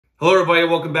Hello everybody,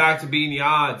 welcome back to Beating the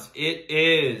Odds. It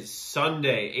is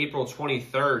Sunday, April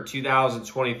 23rd,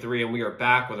 2023, and we are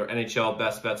back with our NHL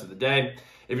best bets of the day.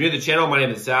 If you're new to the channel, my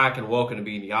name is Zach, and welcome to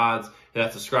Beating the Odds. Hit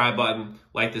that subscribe button,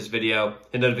 like this video,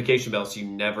 hit the notification bell so you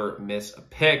never miss a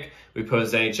pick. We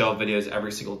post NHL videos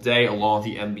every single day, along with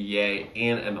the NBA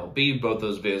and MLB. Both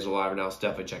those videos are live now, so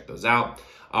definitely check those out.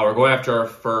 We're going after our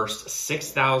first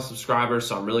 6,000 subscribers,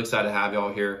 so I'm really excited to have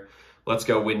y'all here. Let's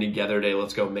go win together today.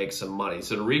 Let's go make some money.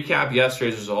 So to recap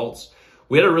yesterday's results,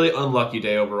 we had a really unlucky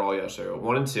day overall yesterday.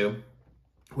 1 and 2.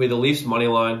 We had the Leafs money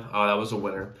line. That was a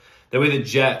winner. Then we had the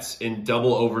Jets in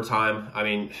double overtime. I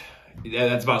mean,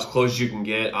 that's about as close as you can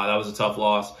get. That was a tough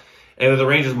loss. And the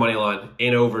Rangers money line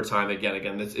in overtime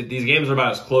again. These games are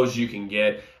about as close as you can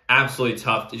get. Absolutely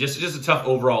tough. Just a tough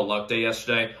overall luck day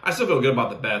yesterday. I still feel good about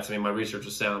the bets. I mean, my research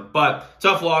was sound. But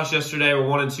tough loss yesterday. We're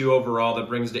 1 and 2 overall. That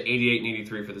brings to 88 and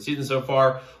 83 for the season so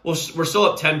far. We're still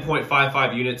up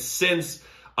 10.55 units since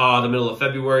the middle of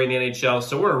February in the NHL.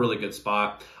 So we're in a really good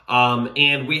spot.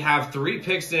 And we have 3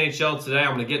 picks in the NHL today.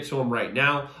 I'm going to get to them right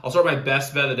now. I'll start my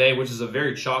best bet of the day, which is a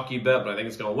very chalky bet, but I think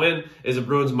it's going to win, is the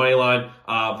Bruins money line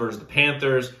versus the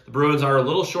Panthers. The Bruins are a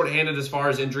little shorthanded as far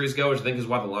as injuries go, which I think is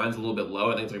why the line's a little bit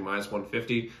low. I think it's like minus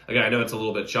 150. Again, I know it's a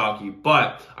little bit chalky,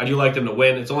 but I do like them to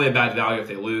win. It's only a bad value if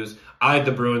they lose. I like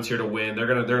the Bruins here to win. They're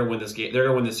gonna win this game. They're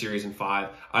gonna win this series in 5.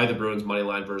 I like the Bruins money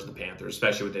line versus the Panthers,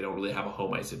 especially when they don't really have a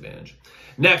home ice advantage.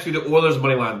 Next, we have the Oilers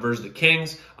money line versus the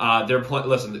Kings.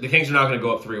 Listen, the Kings are not going to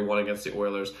go up 3-1 against the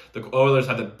Oilers. The Oilers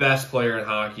have the best player in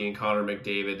hockey in Connor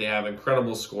McDavid. They have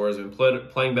incredible scores and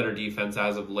playing better defense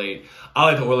as of late. I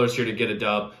like the Oilers here to get a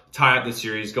dub, tie up the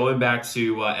series, going back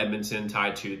to Edmonton,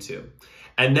 tied 2-2.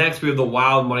 And next, we have the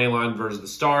Wild money line versus the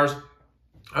Stars.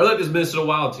 I like this Minnesota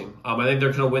Wild team. I think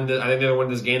they're going to win this. I think they're going to win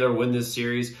this game. They're going to win this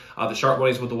series. The sharp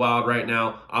money's with the Wild right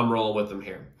now. I'm rolling with them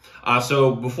here.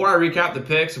 So before I recap the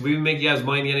picks, if we make you guys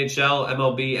money in the NHL,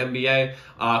 MLB, NBA,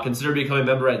 consider becoming a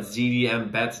member at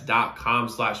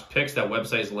zdmbets.com/picks. That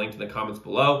website is linked in the comments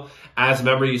below. As a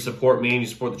member, you support me and you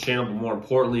support the channel, but more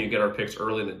importantly, you get our picks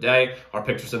early in the day. Our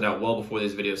picks are sent out well before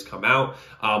these videos come out.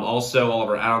 Also, all of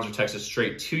our add-ons are texted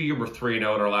straight to you. We're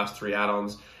 3-0 in our last 3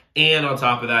 add-ons. And on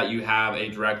top of that, you have a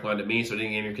direct line to me. So any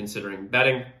game you're considering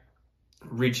betting,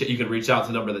 you can reach out to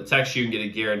the number that texts you and get a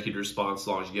guaranteed response as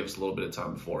long as you give us a little bit of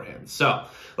time beforehand. So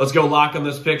let's go lock on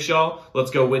this pick, y'all.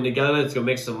 Let's go win together. Let's go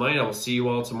make some money. I will see you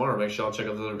all tomorrow. Make sure y'all check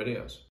out the other videos.